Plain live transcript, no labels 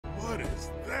is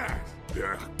that?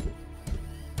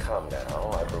 Come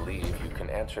now, I believe you can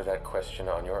answer that question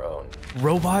on your own.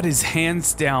 Robot is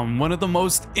hands down one of the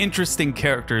most interesting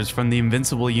characters from the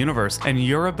Invincible universe, and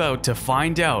you're about to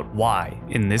find out why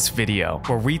in this video,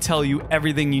 where we tell you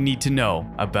everything you need to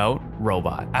know about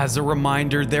Robot. As a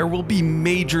reminder, there will be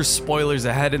major spoilers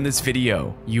ahead in this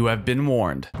video. You have been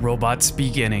warned. Robot's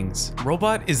beginnings.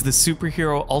 Robot is the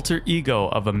superhero alter ego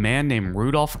of a man named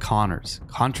Rudolph Connors.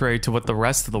 Contrary to what the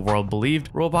rest of the world believed,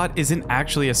 Robot isn't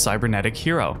actually a cybernetic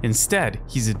hero. Instead,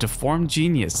 he's a deformed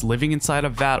genius living inside a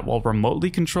vat while remotely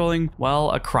controlling,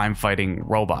 well, a crime-fighting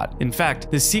robot. In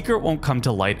fact, the secret won't come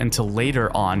to light until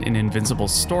later on in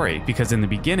Invincible's story, because in the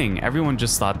beginning, everyone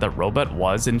just thought that Robot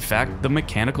was, in fact, the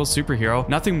mechanical superhero,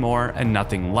 nothing more and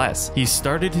nothing less. He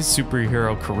started his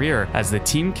superhero career as the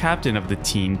team captain of the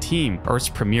Teen Team, Earth's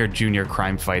premier junior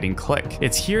crime-fighting clique.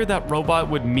 It's here that Robot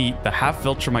would meet the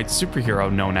half-Viltrumite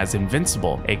superhero known as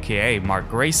Invincible, aka Mark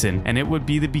Grayson, and it would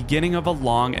be the beginning of a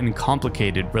long and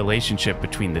complicated relationship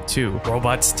between the two.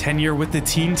 Robot's tenure with the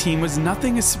Teen Team was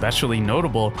nothing especially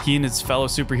notable. He and his fellow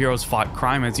superheroes fought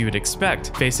crime as you would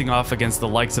expect, facing off against the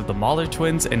likes of the Mahler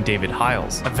twins and David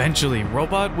Hiles. Eventually,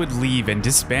 Robot would leave and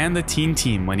disband the Teen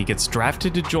Team when he gets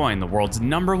drafted to join the world's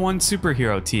 #1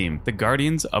 superhero team, the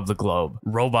Guardians of the Globe.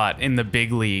 Robot in the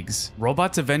big leagues.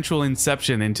 Robot's eventual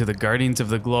inception into the Guardians of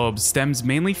the Globe stems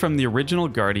mainly from the original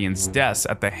Guardians' deaths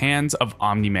at the hands of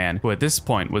Omni-Man, who at this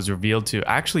point was revealed to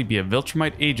actually be a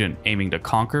Viltrumite agent aiming to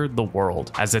conquer the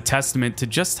world. As a testament to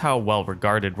just how well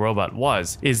regarded Robot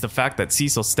was, is the fact that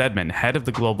Cecil Stedman, head of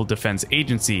the Global Defense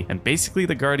Agency and basically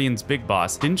the Guardians' big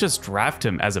boss, didn't just draft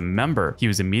him as a member, he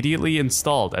was immediately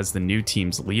installed as the new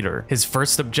team's leader. His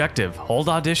first objective, hold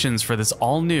auditions for this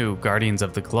all-new Guardians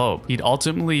of the Globe. He'd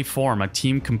ultimately form a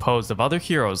team composed of other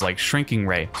heroes like Shrinking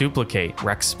Ray, Duplicate,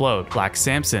 Rexplode, Black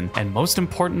Samson, and most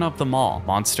important of them all,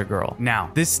 Monster Girl. Now,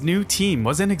 this new team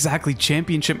wasn't exactly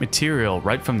championship material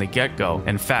right from the get-go.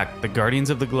 In fact, the Guardians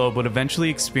of the Globe would eventually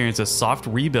experience a soft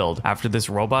rebuild after this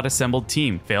robot-assembled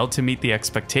team failed to meet the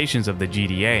expectations of the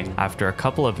GDA after a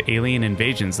couple of alien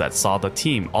invasions that saw the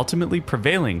team ultimately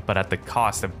prevailing, but at the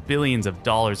cost of billions of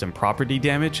dollars in property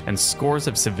damage and scores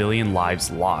of civilian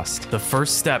lives lost. The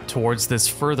first step towards this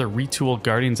further retooled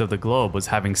Guardians of the Globe was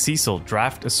having Cecil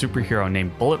draft a superhero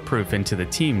named Bulletproof into the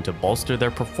team to bolster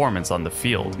their performance on the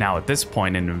field. Now, at this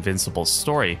point in Invincible's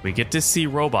story, we get to see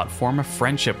Robot form a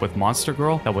friendship with Monster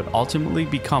Girl that would ultimately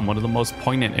become one of the most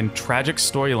poignant and tragic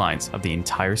storylines of the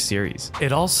entire series.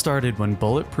 It all started when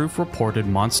Bulletproof reported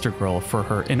Monster Girl for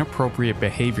her inappropriate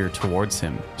behavior towards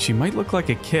him. She might look like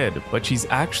a kid, but she's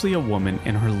actually a woman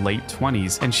in her late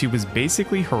 20s, and she was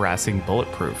basically harassing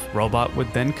Bulletproof. Robot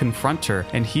would then confront her,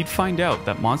 and he'd find out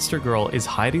that Monster Girl is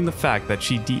hiding the fact that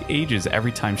she de-ages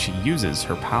every time she uses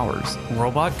her powers.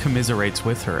 Robot commiserates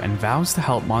with her and vows to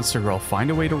help Monster Girl find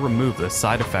a way to remove the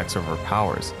side effects of her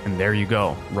powers. And there you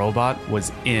go. Robot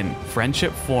was in.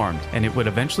 Friendship formed, and it would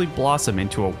eventually blossom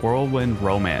into a whirlwind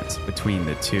romance between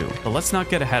the two. But let's not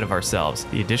get ahead of ourselves.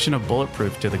 The addition of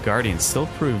Bulletproof to the Guardians still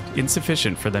proved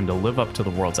insufficient for them to live up to the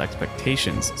world's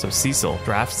expectations, so Cecil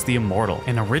drafts the Immortal,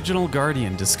 an original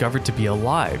Guardian discovered to be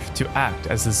alive, to act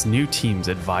as this new team's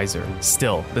advisor.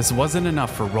 Still, this wasn't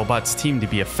enough for Robot's team to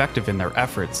be effective in their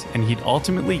efforts, and he'd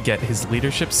ultimately get his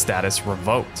leadership status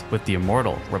revoked, with the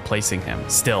Immortal replacing him.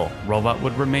 Still, Robot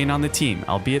would remain on the team,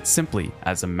 albeit simply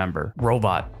as a member.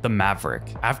 Robot, the Maverick.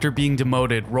 After being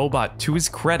demoted, Robot, to his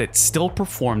credit, still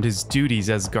performed his duties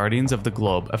as Guardians of the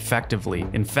Globe effectively.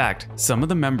 In fact, some of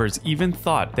the members even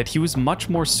thought that he was much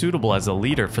more suitable as a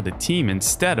leader for the team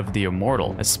instead of the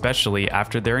Immortal, especially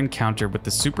after their encounter with the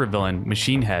supervillain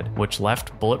Machine Head, which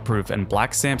left Bulletproof and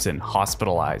Black Samson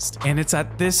hospitalized. And it's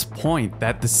at this point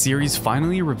that the series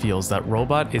finally reveals that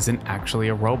Robot isn't actually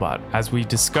a robot, as we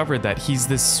discovered that he's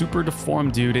this super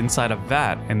deformed dude inside a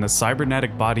vat, and the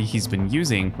cybernetic body he's been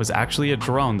using was actually a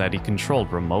drone that he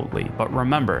controlled remotely. But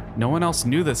remember, no one else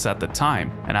knew this at the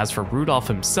time, and as for Rudolph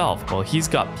himself, well, he's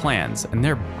got plans, and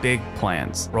they're big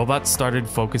plans. Robot started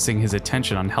focusing his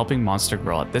attention on helping Monster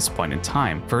Girl at this point in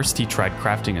time. First, he tried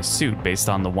crafting a suit based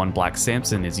on the one Black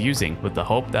Samson is using, with the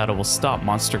hope that it will stop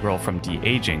Monster Girl from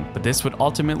de-aging, but this would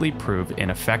ultimately prove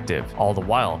ineffective. All the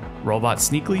while, Robot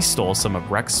sneakily stole some of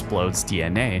Rexplode's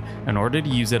DNA in order to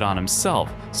use it on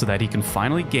himself so that he can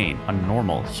finally gain a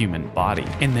normal human body.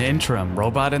 In the interim,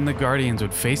 Robot and the Guardians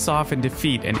would face off and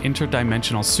defeat an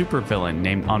interdimensional supervillain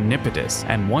named Omnipotus,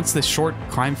 and once the short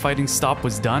crime-fighting stop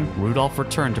was done, Rudolph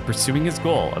returned to pursuing his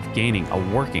goal of gaining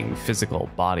a working physical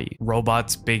body.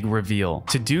 Robot's big reveal.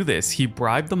 To do this, he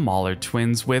bribed the Mahler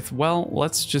twins with, well,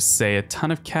 let's just say a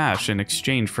ton of cash in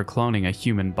exchange for cloning a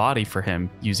human body for him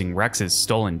using Rex's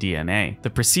stolen DNA. The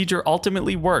procedure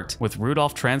ultimately worked, with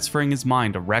Rudolph transferring his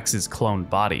mind to Rex's cloned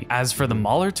body. As for the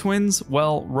Mahler twins,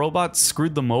 well, Robot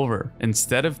screwed them over.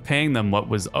 Instead of paying them what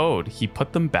was owed, he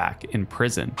put them back in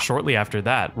prison. Shortly after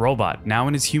that, Robot, now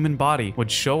in his human body,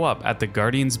 would show up at the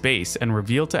Guardians' base and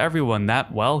reveal to everyone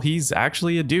that, well, he's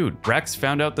actually a dude. Rex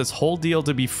found out this whole deal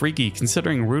to be freaky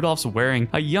considering Rudolph's wearing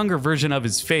a younger version of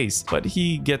his face, but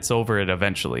he gets over it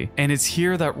eventually. And it's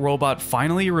here that Robot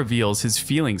finally reveals his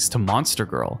feelings to Monster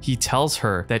Girl. He tells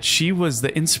her that she was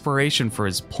the inspiration for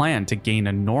his plan to gain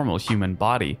a normal human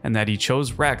body, and that he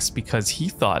chose Rex because he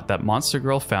thought that Monster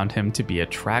Girl found him to be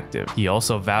attractive. He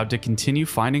also vowed to continue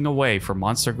finding a way for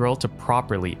Monster Girl to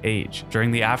properly age.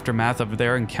 During the aftermath of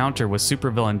their encounter with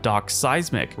supervillain Doc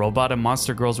Seismic, Robot and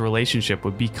Monster Girl's relationship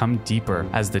would become deeper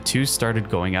as the two started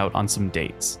going out on some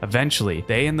dates. Eventually,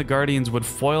 they and the Guardians would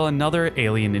foil another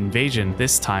alien invasion,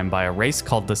 this time by a race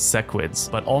called the Sequids,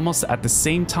 but almost at the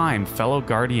same time, fellow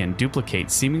Guardian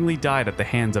Duplicate seemingly died at the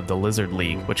hands of the Lizard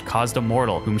League, which caused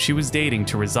Immortal, whom she was dating,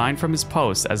 to resign from his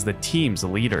post as the team's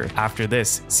leader. After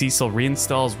this, Cecil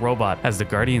reinstalls Robot as the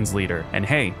Guardians leader, and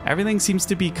hey, everything seems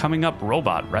to be coming up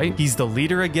Robot, right? He's the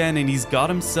leader again, and he's got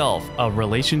himself a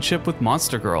relationship with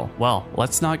Monster Girl. Well,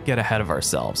 let's not get ahead of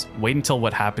ourselves. Wait until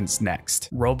what happens next.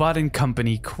 Robot and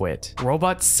company quit.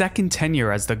 Robot's second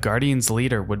tenure as the Guardians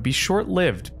leader would be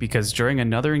short-lived because during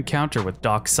another encounter with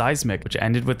Doc Seismic, which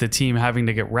ended with the team having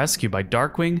to get rescued by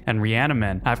Darkwing and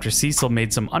Reaniman after Cecil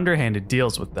made some underhanded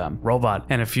deals with them. Robot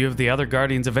and a few of the other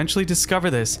Guardians eventually discover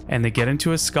this, and they get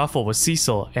into a scuffle with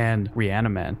Cecil and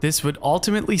Reaniman. This would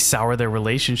ultimately sour their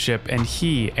relationship, and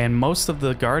he and most of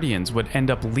the Guardians would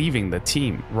end up leaving the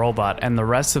team. Robot and the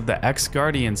rest of the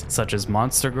ex-Guardians, such as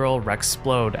Monster Girl,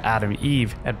 Rexplode, Adam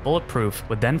Eve, and Bulletproof,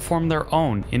 would then form their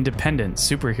own independent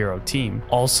superhero team.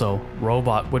 Also,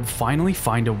 Robot would finally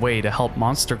find a way to help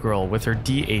Monster Girl with her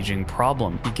de-aging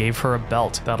problem. He gave her a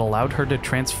belt that allowed her to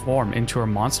transform into her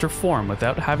monster form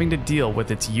without having to deal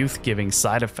with its youth-giving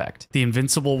side effect: the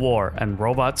Invincible War and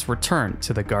Robot's return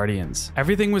to the Guardians.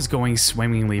 Everything was going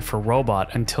swimmingly for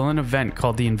Robot until an event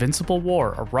called the Invincible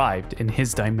War arrived in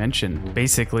his dimension.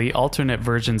 Basically, alternate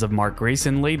versions of Mark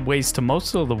Grayson laid waste to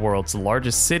most of the world's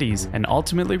largest cities and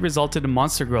ultimately resulted in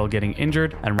Monster Girl getting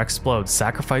injured and Rexplode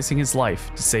sacrificing his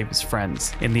life to save his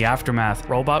friends. In the aftermath,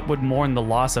 Robot would mourn the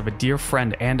loss of a dear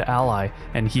friend and ally,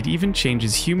 and he'd even change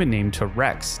his human name to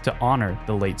Rex to honor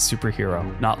the late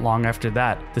superhero. Not long after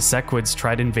that, the Sequids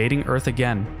tried invading Earth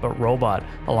again, but Robot,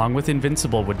 along with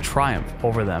Invincible, would triumph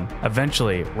over them.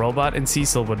 Eventually, Robot and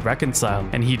Cecil would reconcile,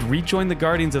 and he'd rejoin the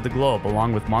Guardians of the Globe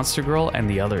along with Monster Girl and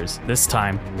the others. This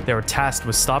time, they were tasked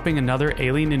with stopping another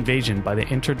alien invasion by the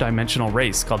interdimensional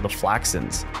race called the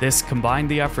Flaxans. This combined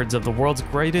the efforts of the world's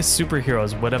greatest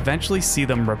superheroes would eventually see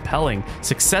them repelling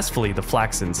successfully the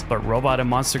Flaxans, but Robot and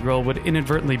Monster Girl would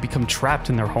inadvertently become trapped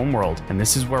in their homeworld, and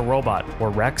this is where Robot, or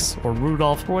Rex, or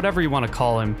Rudolph, or whatever you want to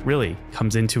call him, really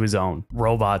comes into his own.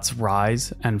 Robot's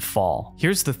rise and fall.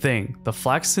 Here's the thing, the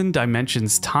Flaxan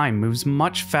dimension's time moves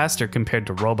much faster compared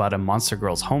to Robot and Monster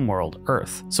Girl's homeworld,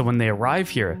 Earth, so when they arrive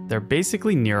here, they're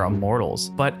basically near immortals,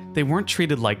 but they weren't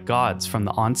treated like gods from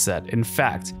the onset. In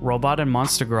fact, Robot and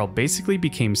Monster Girl basically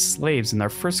became slaves in their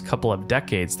first couple of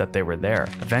decades that they were there.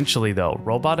 Eventually though,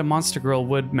 Robot and Monster Girl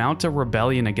would mount a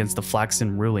rebellion against the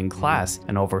Flaxan ruling class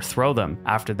and overthrow them.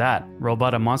 After that,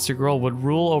 Robot and Monster Girl would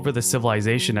rule over the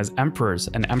civilization as emperors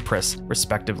and empress,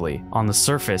 respectively. On the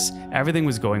surface, everything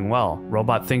was going well.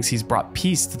 Robot thinks he's brought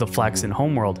peace to the Flaxan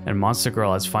homeworld, and Monster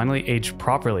Girl has finally aged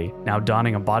properly, now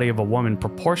donning a body of a woman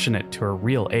proportionate to her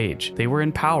real age. They were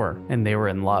in power, and they were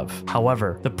in love.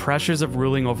 However, the pressures of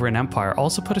ruling over an empire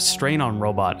also put a strain on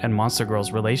Robot and Monster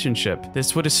Girl's relationship.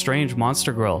 This would estrange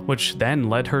Monster Girl, which then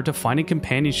led her to finding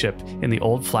companionship in the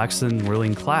old Flaxan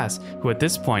ruling class, who at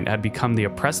this point had become the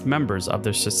oppressed members of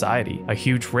their society. A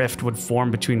huge rift would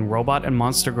form between Robot and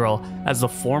Monster Girl as the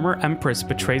former empress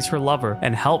betrays her lover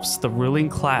and helps the ruling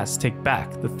class take back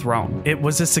the throne. It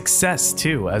was a success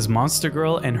too, as Monster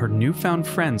Girl and her newfound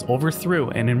friends overthrew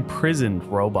and imprisoned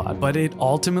Robot, but it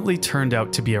ultimately turned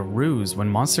out to be a ruse when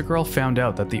Monster Girl found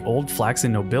out that the old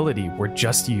Flaxan nobility were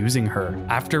just using her.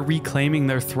 After reclaiming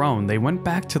their throne, they went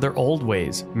back to their old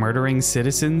ways, murdering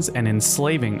citizens and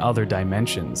enslaving other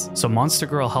dimensions. So Monster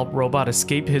Girl helped Robot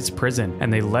escape his his prison,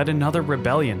 and they led another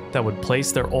rebellion that would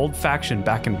place their old faction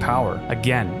back in power.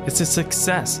 Again, it's a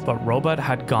success, but Robot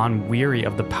had gone weary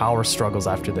of the power struggles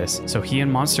after this, so he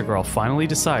and Monster Girl finally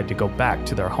decide to go back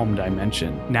to their home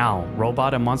dimension. Now,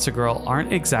 Robot and Monster Girl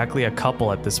aren't exactly a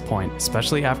couple at this point,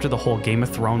 especially after the whole Game of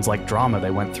Thrones-like drama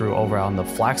they went through over on the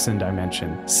Flaxen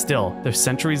dimension. Still, their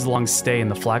centuries-long stay in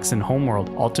the Flaxen homeworld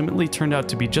ultimately turned out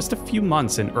to be just a few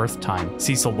months in Earth time.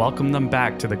 Cecil welcomed them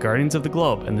back to the Guardians of the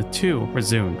Globe, and the two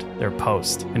resumed their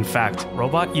post. In fact,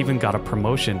 Robot even got a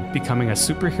promotion, becoming a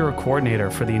superhero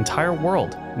coordinator for the entire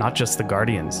world, not just the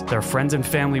Guardians. Their friends and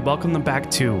family welcome them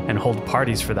back too and hold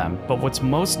parties for them. But what's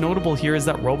most notable here is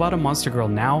that Robot and Monster Girl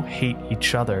now hate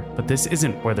each other, but this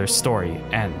isn't where their story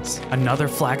ends. Another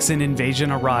Flaxen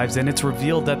invasion arrives, and it's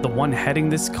revealed that the one heading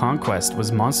this conquest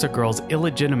was Monster Girl's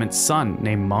illegitimate son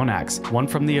named Monax, one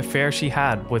from the affair she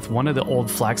had with one of the old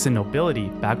Flaxen nobility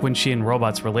back when she and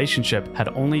Robot's relationship had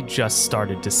only just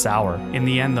started to sour. In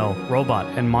the end though, Robot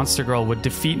and Monster Girl would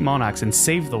defeat Monax and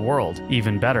save the world.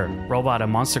 Even better, Robot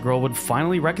and Monster Girl would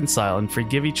finally reconcile and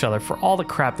forgive each other for all the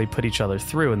crap they put each other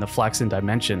through in the Flaxen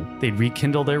dimension. They'd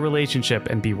rekindle their relationship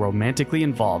and be romantically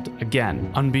involved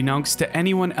again. Unbeknownst to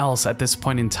anyone else at this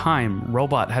point in time,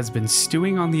 Robot has been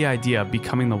stewing on the idea of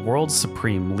becoming the world's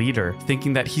supreme leader,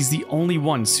 thinking that he's the only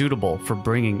one suitable for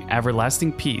bringing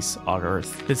everlasting peace on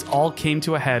Earth. This all came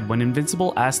to a head when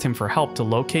Invincible asked him for help to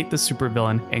locate the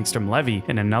supervillain Angstrom Levy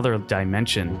in another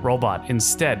dimension. Robot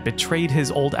instead betrayed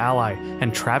his old ally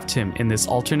and trapped him in this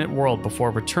alternate world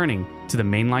before returning to the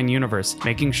mainline universe,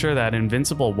 making sure that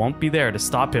Invincible won't be there to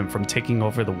stop him from taking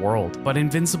over the world. But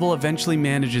Invincible eventually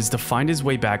manages to find his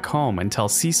way back home and tell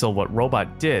Cecil what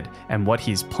Robot did and what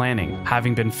he's planning.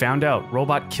 Having been found out,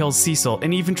 Robot kills Cecil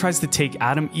and even tries to take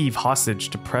Adam Eve hostage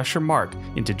to pressure Mark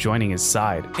into joining his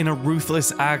side. In a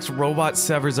ruthless act, Robot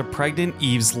severs a pregnant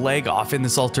Eve's leg off in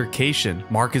this altercation.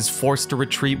 Mark is forced to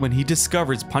retreat when he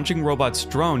discovers punching Robot's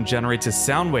drone generates a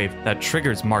sound wave that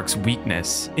triggers Mark's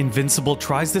weakness. Invincible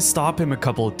tries to stop him a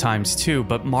couple of times too,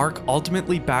 but Mark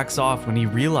ultimately backs off when he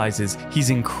realizes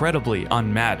he's incredibly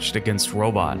unmatched against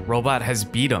Robot. Robot has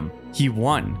beat him. He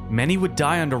won. Many would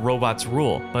die under Robot's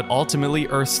rule, but ultimately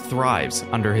Earth thrives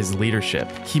under his leadership.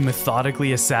 He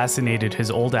methodically assassinated his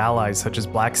old allies such as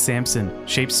Black Samson,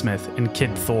 Shapesmith, and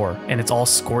Kid Thor, and it's all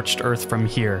scorched Earth from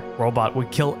here. Robot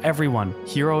would kill everyone,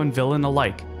 hero and villain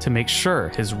alike, to make sure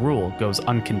his rule goes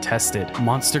uncontested.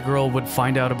 Monster Girl would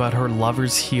find out about her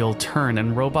lover's heel turn,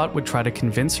 and Robot would try to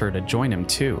convince her to join him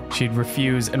too. She'd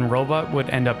refuse, and Robot would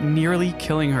end up nearly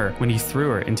killing her when he threw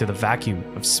her into the vacuum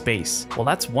of space. Well,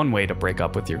 that's one way to break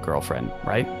up with your girlfriend,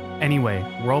 right? Anyway,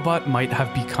 Robot might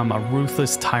have become a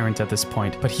ruthless tyrant at this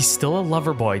point, but he's still a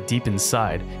lover boy deep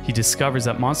inside. He discovers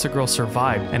that Monster Girl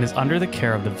survived and is under the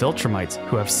care of the Viltrumites,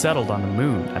 who have settled on the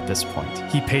moon at this point.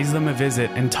 He pays them a visit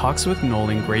and talks with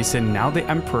Nolan Grayson, now the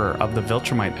Emperor of the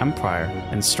Viltrumite Empire,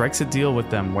 and strikes a deal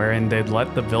with them wherein they'd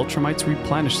let the Viltrumites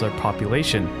replenish their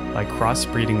population by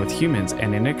crossbreeding with humans,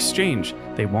 and in exchange,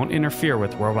 they won't interfere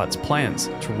with Robot's plans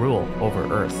to rule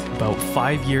over Earth. About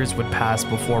 5 years would pass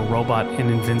before Robot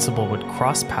and Invincible would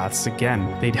cross paths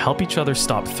again. They'd help each other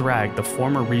stop Thrag, the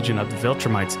former region of the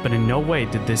Viltrumites, but in no way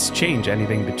did this change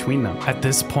anything between them. At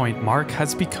this point, Mark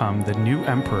has become the new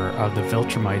Emperor of the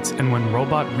Viltrumites, and when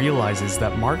Robot realizes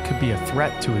that Mark could be a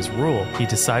threat to his rule, he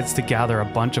decides to gather a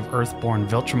bunch of Earthborn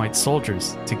Viltrumite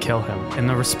soldiers to kill him. In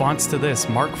the response to this,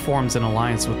 Mark forms an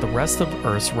alliance with the rest of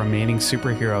Earth's remaining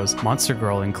superheroes, Monster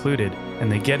Girl included,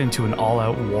 and they get into an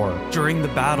all-out war. During the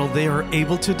battle, they are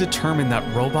able to determine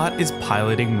that Robot is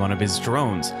piloting one of his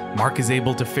drones. Mark is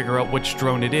able to figure out which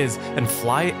drone it is and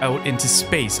fly out into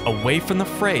space away from the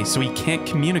fray so he can't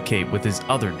communicate with his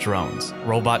other drones.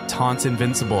 Robot taunts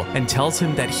Invincible and tells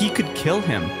him that he could kill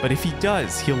him, but if he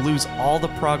does, he'll lose all the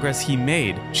progress he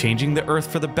made, changing the Earth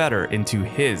for the better into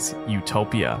his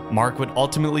utopia. Mark would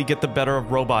ultimately get the better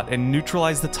of Robot and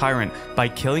neutralize the tyrant by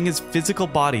killing his physical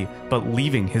body but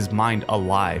leaving his mind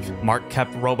alive. Mark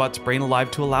kept Robot's brain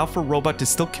alive to allow for Robot to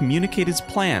still communicate his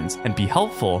plans and be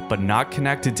helpful, but not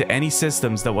connected to any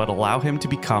systems that would allow him to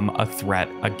become a threat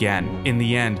again. In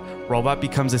the end, Robot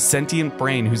becomes a sentient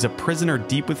brain who's a prisoner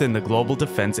deep within the Global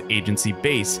Defense Agency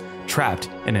base, trapped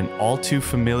in an all too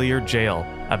familiar jail,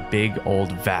 a big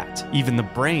old vat. Even the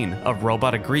brain of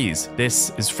Robot agrees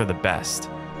this is for the best.